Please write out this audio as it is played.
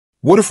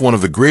What if one of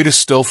the greatest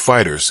stealth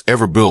fighters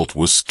ever built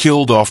was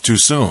killed off too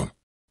soon,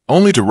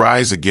 only to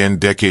rise again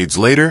decades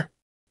later?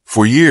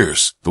 For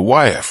years, the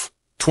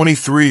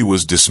YF-23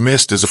 was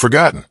dismissed as a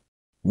forgotten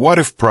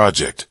what-if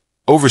project,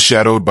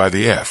 overshadowed by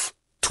the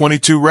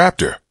F-22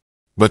 Raptor.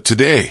 But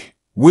today,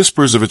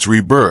 whispers of its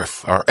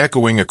rebirth are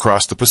echoing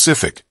across the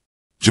Pacific.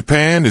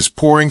 Japan is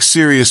pouring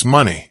serious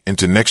money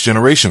into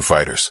next-generation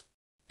fighters,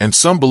 and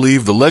some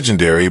believe the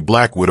legendary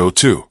Black Widow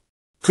 2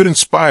 could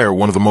inspire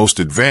one of the most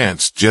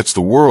advanced jets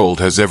the world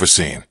has ever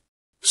seen.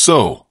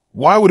 So,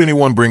 why would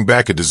anyone bring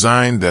back a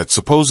design that's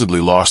supposedly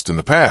lost in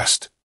the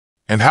past?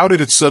 And how did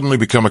it suddenly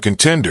become a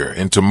contender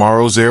in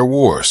tomorrow's air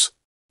wars?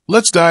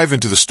 Let's dive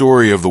into the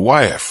story of the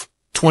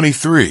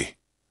YF-23,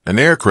 an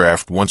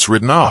aircraft once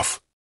written off,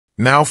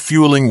 now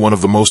fueling one of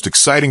the most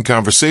exciting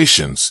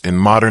conversations in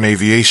modern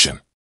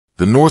aviation.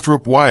 The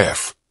Northrop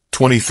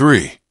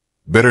YF-23,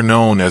 better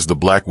known as the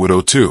Black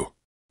Widow 2,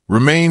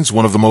 remains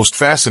one of the most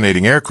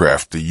fascinating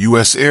aircraft the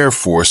U.S. Air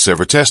Force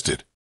ever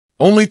tested.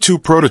 Only 2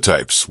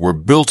 prototypes were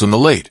built in the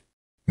late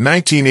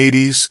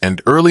 1980s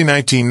and early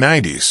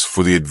 1990s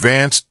for the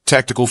Advanced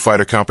Tactical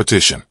Fighter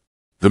competition.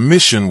 The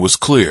mission was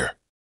clear: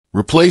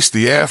 replace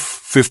the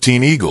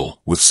F-15 Eagle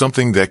with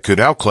something that could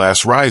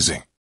outclass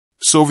rising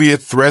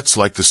Soviet threats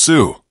like the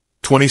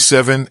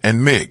Su-27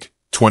 and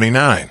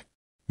MiG-29.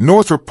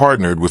 Northrop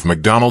partnered with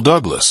McDonnell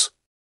Douglas,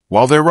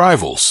 while their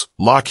rivals,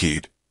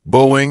 Lockheed,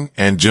 Boeing,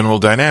 and General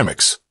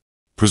Dynamics,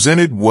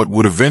 presented what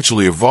would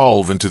eventually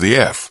evolve into the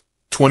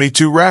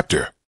F-22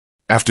 Raptor.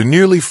 After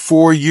nearly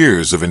 4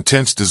 years of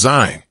intense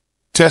design,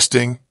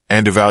 testing,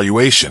 and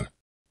evaluation,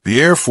 the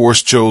Air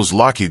Force chose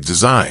Lockheed's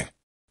design.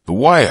 The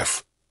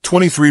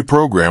YF-23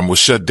 program was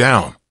shut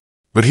down.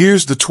 But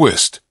here's the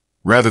twist: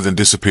 rather than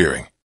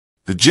disappearing,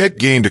 the jet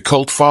gained a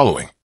cult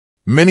following.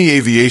 Many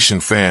aviation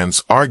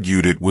fans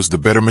argued it was the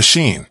better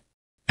machine.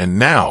 And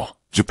now,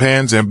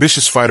 Japan's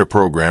ambitious fighter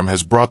program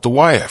has brought the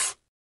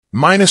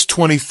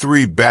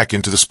YF-23 back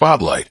into the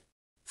spotlight,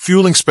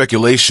 fueling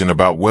speculation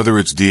about whether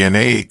its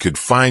DNA could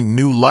find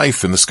new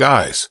life in the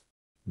skies.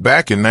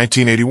 Back in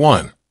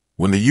 1981,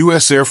 when the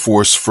U.S. Air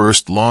Force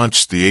first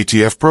launched the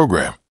ATF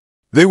program,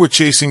 they were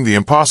chasing the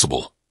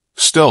impossible: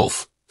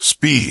 stealth,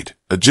 speed,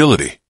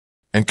 agility,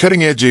 and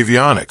cutting-edge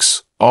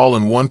avionics, all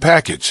in one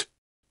package.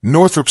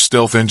 Northrop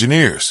stealth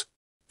engineers,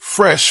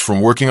 fresh from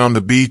working on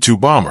the B-2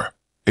 bomber,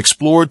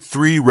 explored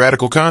 3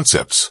 radical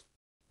concepts.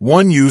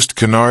 One used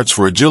canards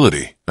for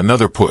agility,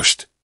 another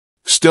pushed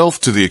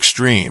stealth to the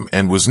extreme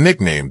and was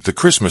nicknamed the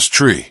Christmas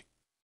tree,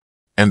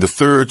 and the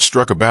third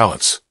struck a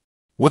balance,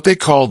 what they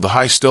called the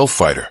high stealth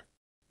fighter.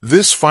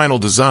 This final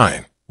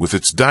design, with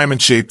its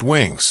diamond-shaped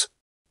wings,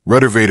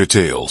 rudder vader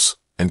tails,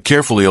 and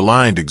carefully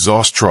aligned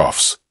exhaust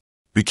troughs,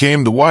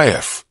 became the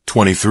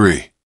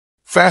YF-23.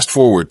 Fast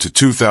forward to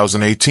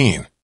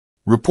 2018.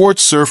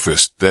 Reports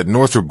surfaced that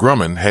Northrop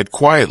Grumman had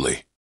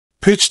quietly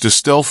pitched a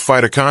stealth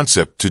fighter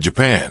concept to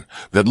Japan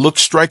that looked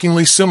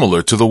strikingly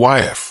similar to the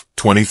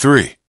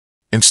YF-23.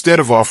 Instead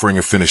of offering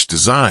a finished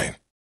design,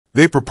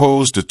 they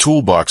proposed a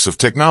toolbox of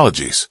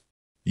technologies.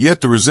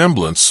 Yet the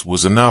resemblance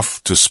was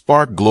enough to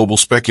spark global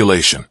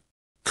speculation.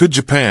 Could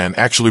Japan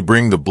actually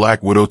bring the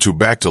Black Widow 2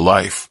 back to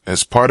life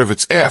as part of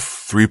its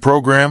F-3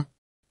 program?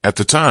 At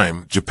the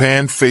time,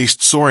 Japan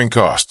faced soaring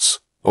costs,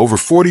 over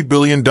 $40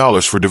 billion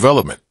for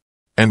development,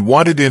 and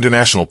wanted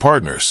international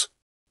partners.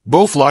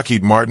 Both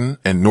Lockheed Martin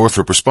and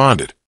Northrop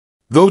responded,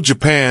 though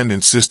Japan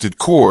insisted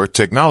core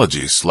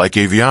technologies like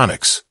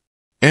avionics,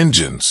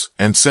 engines,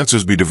 and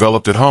sensors be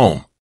developed at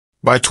home.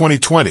 By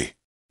 2020,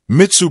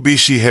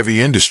 Mitsubishi Heavy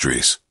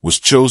Industries was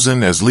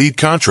chosen as lead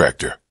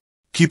contractor,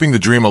 keeping the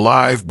dream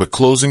alive but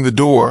closing the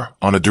door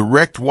on a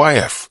direct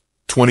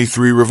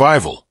YF-23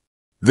 revival.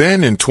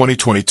 Then in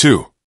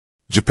 2022,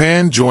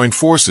 Japan joined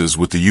forces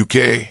with the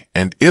UK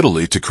and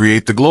Italy to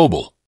create the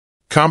Global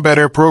Combat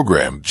Air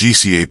Program,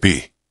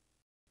 GCAP.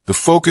 The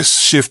focus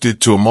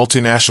shifted to a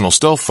multinational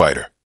stealth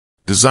fighter,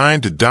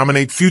 designed to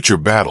dominate future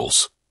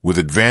battles with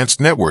advanced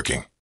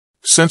networking,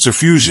 sensor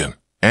fusion,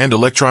 and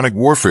electronic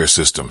warfare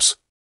systems.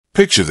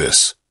 Picture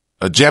this: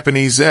 a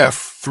Japanese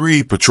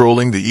F-3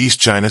 patrolling the East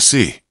China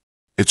Sea.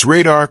 Its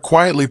radar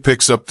quietly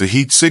picks up the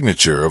heat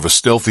signature of a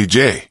stealthy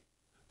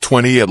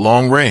J-20 at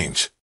long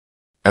range.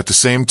 At the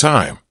same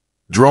time,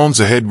 drones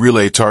ahead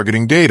relay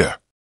targeting data,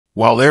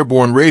 while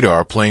airborne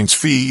radar planes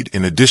feed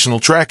in additional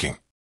tracking.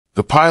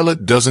 The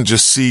pilot doesn't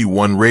just see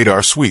one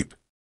radar sweep.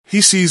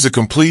 He sees a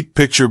complete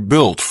picture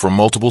built from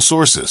multiple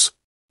sources,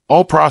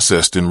 all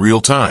processed in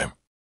real time.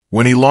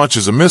 When he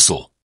launches a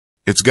missile,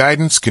 its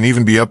guidance can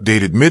even be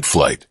updated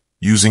mid-flight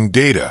using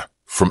data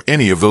from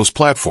any of those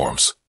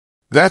platforms.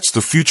 That's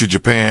the future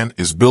Japan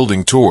is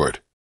building toward.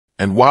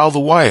 And while the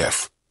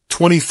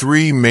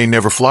YF-23 may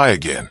never fly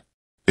again,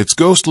 its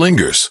ghost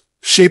lingers,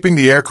 shaping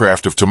the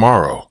aircraft of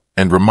tomorrow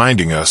and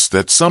reminding us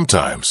that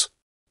sometimes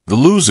the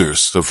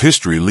losers of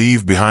history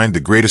leave behind the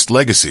greatest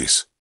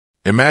legacies.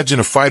 Imagine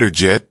a fighter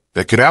jet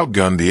that could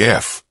outgun the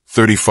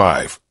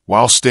F-35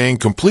 while staying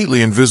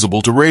completely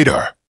invisible to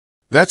radar.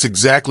 That's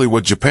exactly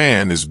what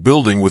Japan is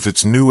building with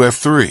its new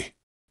F-3.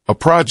 a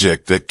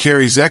project that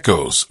carries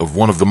echoes of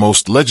one of the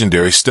most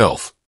legendary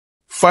stealth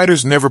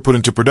fighters never put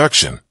into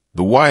production,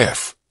 the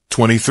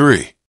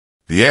YF-23.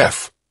 The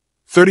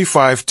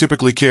F-35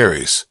 typically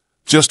carries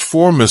just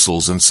 4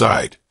 missiles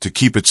inside to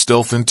keep its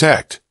stealth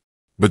intact.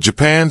 But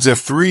Japan's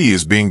F-3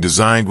 is being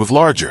designed with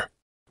larger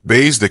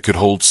bays that could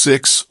hold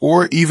 6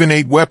 or even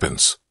 8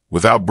 weapons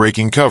without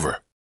breaking cover.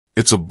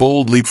 It's a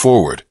bold leap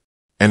forward,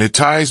 and it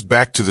ties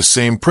back to the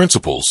same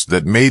principles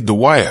that made the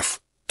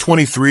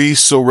YF-23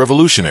 so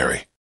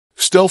revolutionary.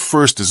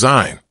 Stealth-first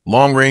design,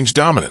 long-range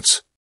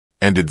dominance,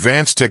 and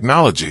advanced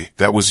technology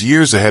that was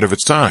years ahead of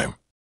its time.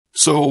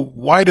 So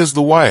why does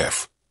the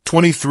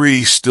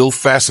YF-23 still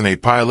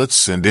fascinate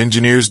pilots and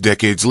engineers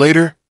decades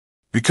later?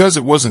 Because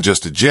it wasn't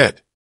just a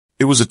jet.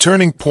 It was a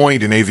turning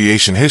point in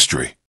aviation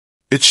history.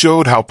 It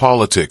showed how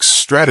politics,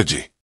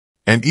 strategy,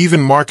 and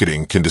even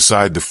marketing can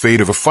decide the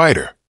fate of a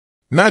fighter,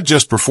 not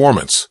just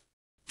performance.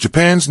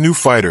 Japan's new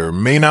fighter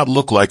may not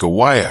look like a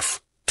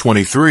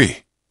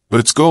YF-23, but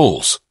its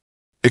goals: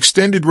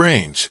 extended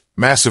range,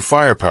 massive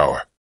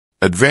firepower,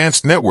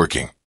 advanced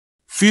networking,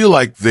 feel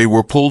like they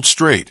were pulled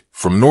straight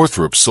from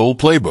Northrop's sole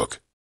playbook.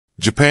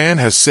 Japan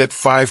has set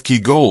 5 key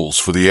goals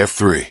for the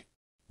F-3.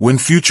 Win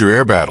future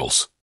air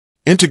battles.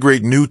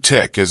 Integrate new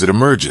tech as it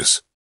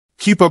emerges.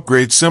 Keep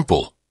upgrades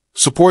simple.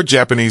 Support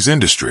Japanese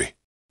industry.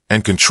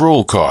 And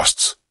control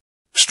costs.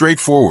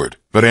 Straightforward,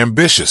 but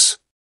ambitious.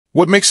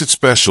 What makes it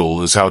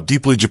special is how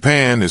deeply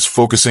Japan is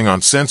focusing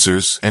on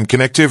sensors and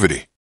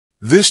connectivity.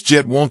 This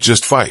jet won't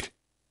just fight.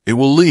 It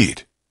will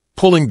lead,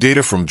 pulling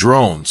data from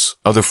drones,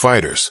 other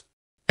fighters,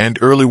 and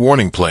early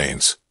warning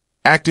planes,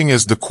 acting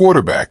as the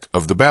quarterback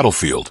of the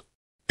battlefield.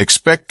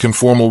 Expect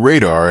conformal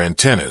radar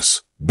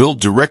antennas built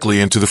directly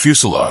into the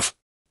fuselage,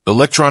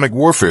 electronic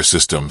warfare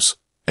systems,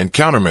 and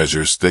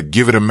countermeasures that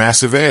give it a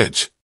massive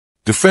edge.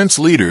 Defense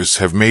leaders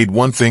have made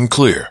one thing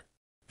clear.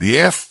 The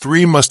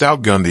F-3 must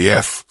outgun the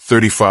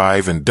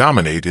F-35 and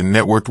dominate in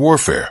networked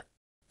warfare.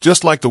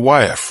 Just like the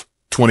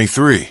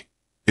YF-23,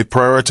 it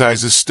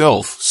prioritizes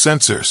stealth,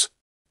 sensors,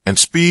 and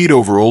speed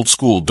over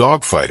old-school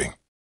dogfighting.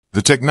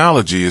 The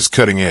technology is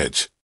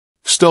cutting-edge.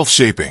 Stealth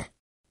shaping,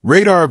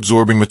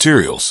 radar-absorbing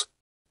materials,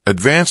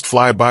 advanced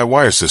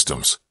fly-by-wire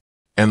systems,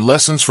 and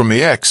lessons from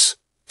the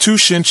X-2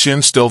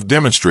 Shinshin stealth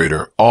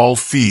demonstrator all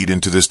feed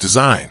into this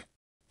design.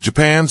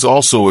 Japan's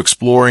also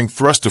exploring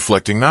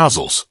thrust-deflecting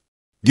nozzles,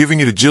 giving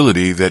it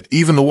agility that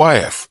even the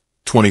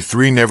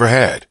YF-23 never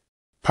had.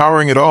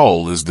 Powering it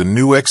all is the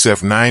new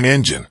XF-9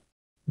 engine,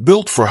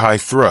 built for high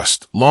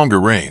thrust, longer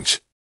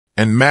range,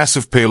 and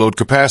massive payload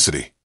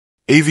capacity.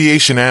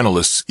 Aviation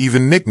analysts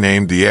even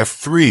nicknamed the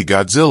F-3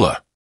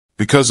 Godzilla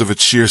because of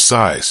its sheer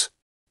size.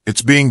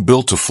 It's being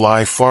built to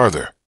fly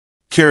farther,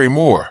 carry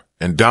more,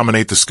 and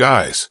dominate the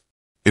skies.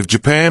 If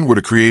Japan were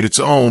to create its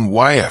own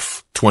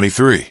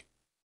YF-23,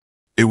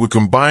 it would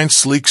combine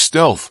sleek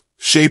stealth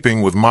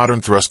shaping with modern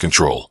thrust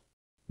control,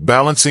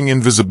 balancing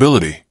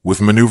invisibility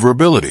with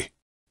maneuverability.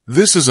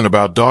 This isn't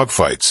about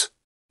dogfights.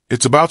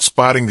 It's about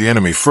spotting the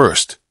enemy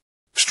first,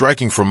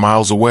 striking from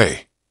miles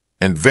away,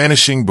 and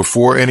vanishing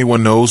before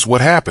anyone knows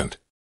what happened.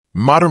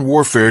 Modern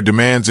warfare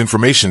demands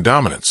information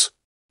dominance,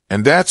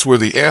 and that's where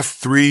the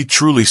F-3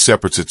 truly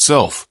separates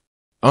itself.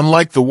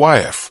 Unlike the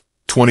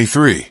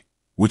YF-23,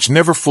 which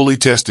never fully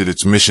tested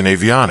its mission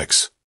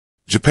avionics,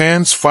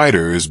 Japan's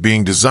fighter is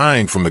being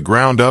designed from the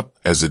ground up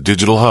as a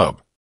digital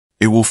hub.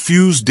 It will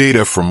fuse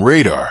data from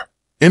radar,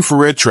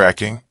 infrared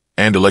tracking,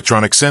 and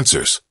electronic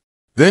sensors,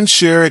 then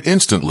share it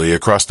instantly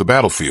across the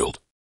battlefield.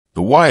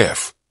 The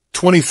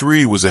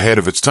YF-23 was ahead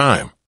of its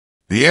time.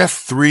 The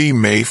F-3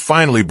 may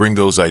finally bring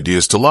those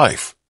ideas to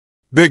life.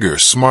 Bigger,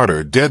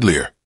 smarter,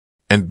 deadlier,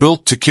 and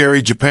built to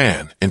carry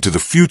Japan into the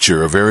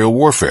future of aerial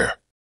warfare.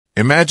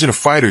 Imagine a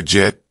fighter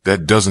jet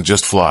that doesn't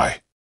just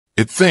fly.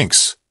 It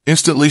thinks,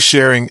 instantly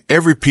sharing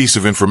every piece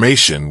of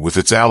information with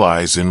its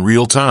allies in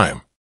real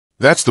time.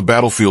 That's the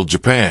battlefield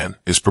Japan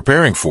is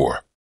preparing for.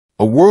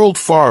 A world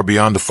far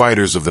beyond the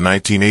fighters of the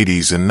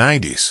 1980s and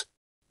 90s.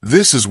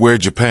 This is where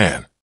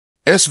Japan's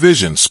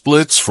vision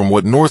splits from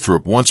what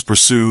Northrop once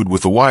pursued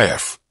with the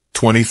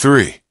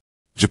YF-23.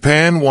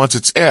 Japan wants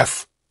its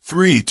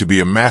F-3 to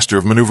be a master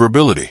of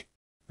maneuverability.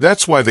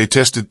 That's why they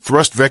tested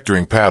thrust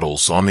vectoring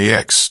paddles on the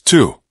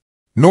X-2.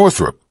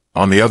 Northrop,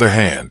 on the other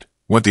hand,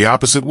 went the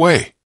opposite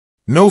way.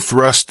 No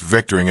thrust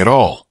vectoring at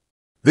all.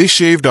 They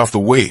shaved off the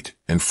weight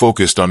and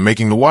focused on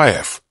making the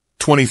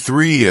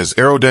YF-23 as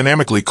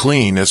aerodynamically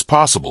clean as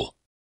possible.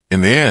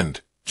 In the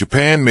end,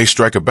 Japan may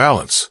strike a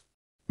balance,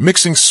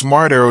 mixing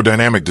smart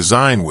aerodynamic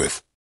design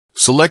with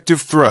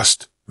selective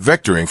thrust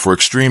vectoring for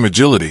extreme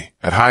agility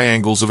at high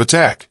angles of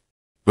attack.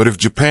 But if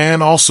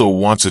Japan also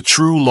wants a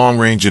true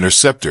long-range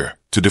interceptor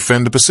to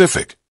defend the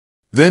Pacific,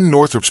 then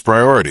Northrop's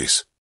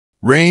priorities,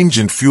 range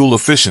and fuel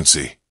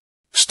efficiency,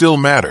 still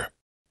matter.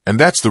 And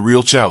that's the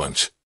real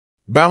challenge.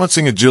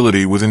 Balancing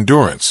agility with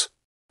endurance.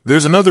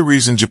 There's another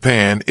reason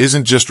Japan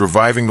isn't just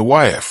reviving the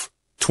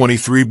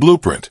YF-23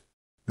 blueprint.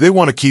 They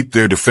want to keep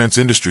their defense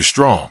industry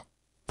strong,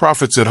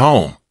 profits at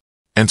home,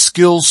 and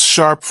skills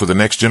sharp for the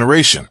next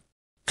generation.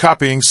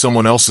 Copying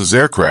someone else's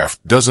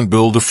aircraft doesn't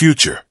build a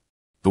future.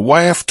 The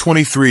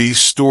YF-23's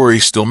story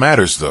still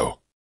matters, though,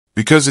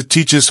 because it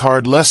teaches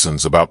hard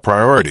lessons about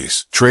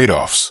priorities,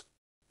 trade-offs,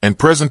 and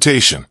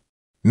presentation.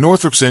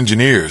 Northrop's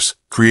engineers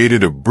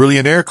created a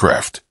brilliant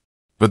aircraft,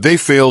 but they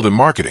failed in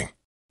marketing.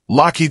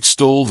 Lockheed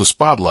stole the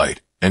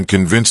spotlight and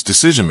convinced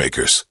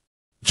decision-makers.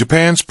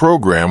 Japan's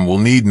program will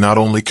need not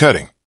only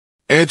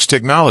cutting-edge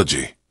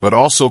technology, but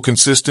also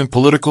consistent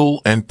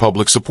political and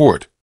public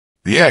support.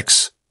 The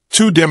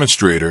X-2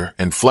 demonstrator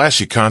and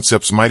flashy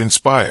concepts might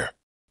inspire,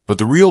 but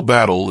the real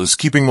battle is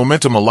keeping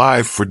momentum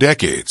alive for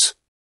decades.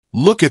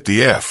 Look at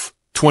the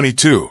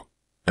F-22,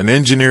 an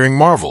engineering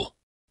marvel,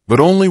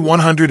 but only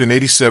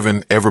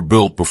 187 ever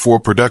built before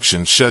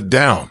production shut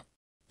down.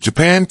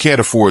 Japan can't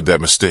afford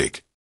that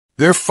mistake.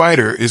 Their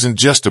fighter isn't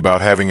just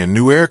about having a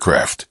new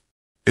aircraft.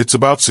 It's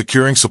about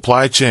securing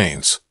supply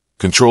chains,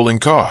 controlling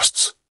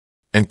costs,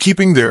 and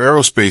keeping their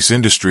aerospace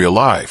industry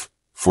alive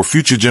for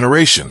future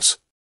generations.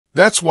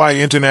 That's why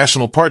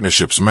international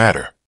partnerships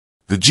matter.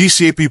 The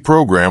GCAP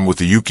program with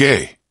the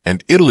UK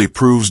and Italy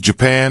proves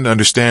Japan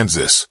understands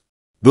this.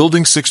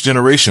 Building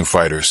sixth-generation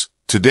fighters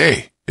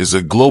today is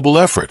a global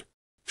effort.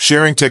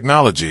 Sharing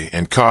technology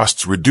and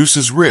costs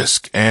reduces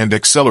risk and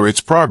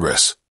accelerates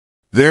progress.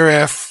 Their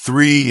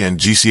F-3 and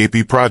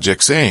GCAP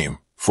projects aim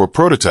for a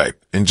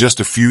prototype in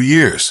just a few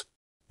years,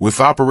 with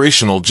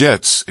operational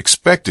jets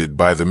expected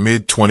by the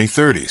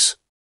mid-2030s.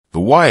 The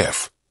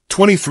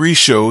YF-23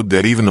 showed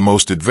that even the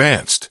most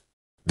advanced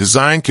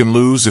design can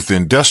lose if the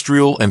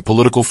industrial and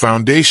political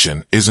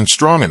foundation isn't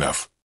strong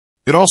enough.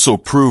 It also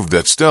proved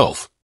that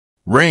stealth,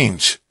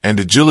 range, and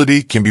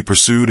agility can be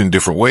pursued in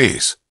different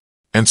ways.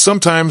 And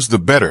sometimes the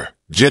better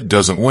jet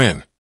doesn't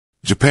win.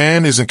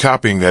 Japan isn't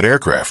copying that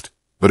aircraft,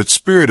 but its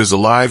spirit is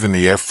alive in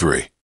the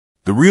F-3.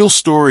 The real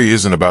story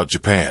isn't about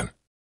Japan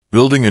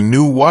building a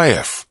new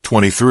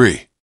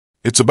YF-23.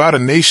 It's about a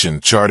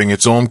nation charting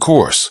its own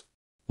course,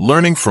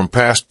 learning from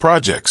past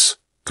projects,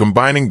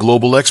 combining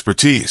global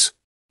expertise,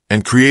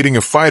 and creating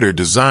a fighter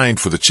designed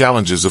for the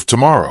challenges of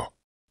tomorrow.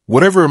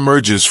 Whatever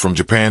emerges from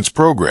Japan's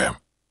program,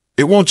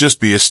 it won't just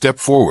be a step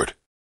forward.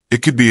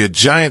 It could be a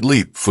giant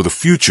leap for the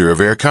future of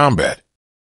air combat.